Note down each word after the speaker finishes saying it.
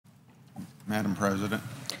Madam President.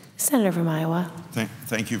 Senator from Iowa.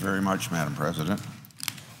 Thank you very much, Madam President.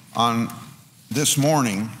 On this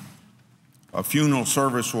morning, a funeral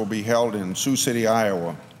service will be held in Sioux City,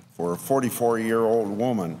 Iowa, for a 44-year-old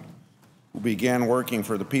woman who began working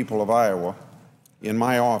for the people of Iowa in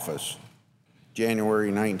my office,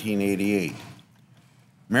 January 1988.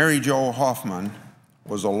 Mary Jo Hoffman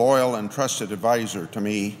was a loyal and trusted advisor to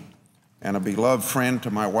me and a beloved friend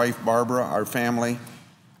to my wife, Barbara, our family,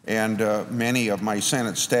 and many of my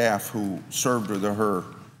Senate staff who served with her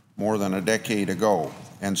more than a decade ago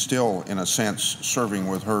and still, in a sense, serving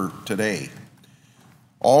with her today.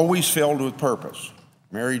 Always filled with purpose,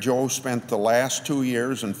 Mary Jo spent the last 2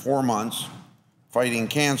 years and 4 months fighting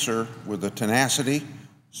cancer with the tenacity,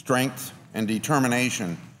 strength, and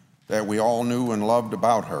determination that we all knew and loved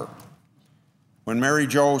about her. When Mary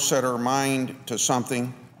Jo set her mind to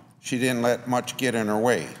something, she didn't let much get in her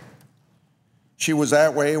way. She was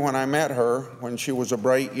that way when I met her when she was a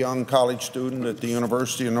bright young college student at the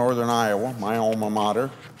University of Northern Iowa, my alma mater,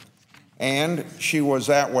 and she was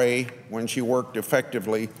that way when she worked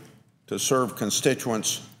effectively to serve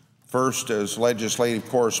constituents, first as legislative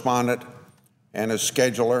correspondent and as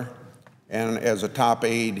scheduler and as a top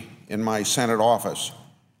aide in my Senate office,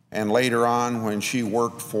 and later on when she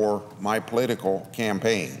worked for my political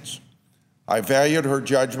campaigns. I valued her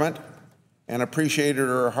judgment and appreciated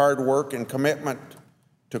her hard work and commitment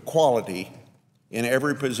to quality in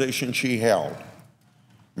every position she held.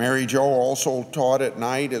 Mary Jo also taught at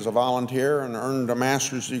night as a volunteer and earned a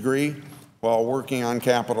master's degree while working on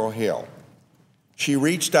Capitol Hill. She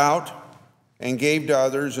reached out and gave to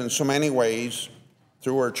others in so many ways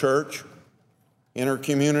through her church, in her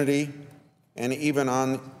community, and even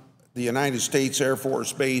on the United States Air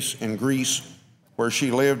Force Base in Greece, where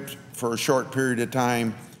she lived for a short period of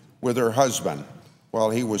time with her husband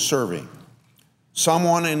while he was serving.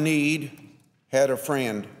 Someone in need had a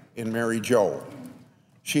friend in Mary Jo.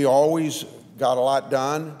 She always got a lot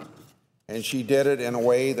done, and she did it in a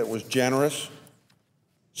way that was generous,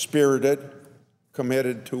 spirited,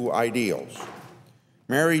 committed to ideals.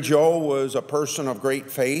 Mary Jo was a person of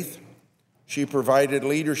great faith. She provided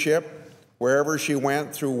leadership wherever she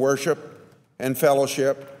went through worship and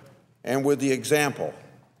fellowship and with the example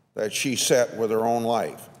that she set with her own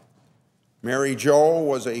life. Mary Jo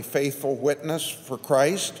was a faithful witness for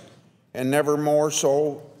Christ, and never more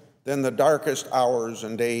so than the darkest hours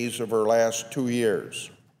and days of her last 2 years.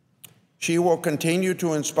 She will continue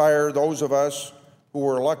to inspire those of us who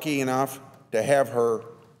were lucky enough to have her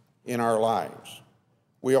in our lives.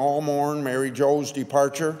 We all mourn Mary Jo's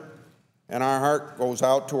departure, and our heart goes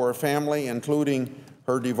out to her family, including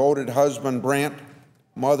her devoted husband, Brent,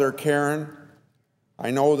 mother, Karen. I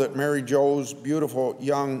know that Mary Jo's beautiful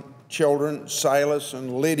young children, Silas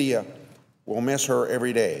and Lydia, will miss her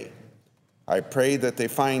every day. I pray that they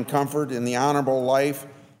find comfort in the honorable life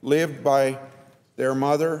lived by their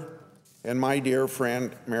mother and my dear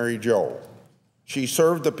friend, Mary Jo. She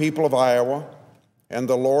served the people of Iowa and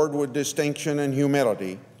the Lord with distinction and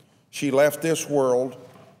humility. She left this world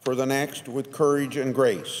for the next with courage and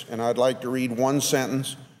grace. And I'd like to read one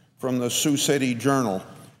sentence from the Sioux City Journal,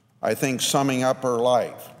 I think summing up her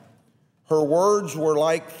life. Her words were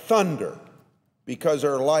like thunder because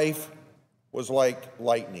her life was like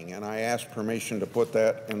lightning. And I ask permission to put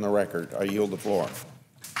that in the record. I yield the floor.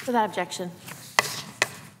 Without objection.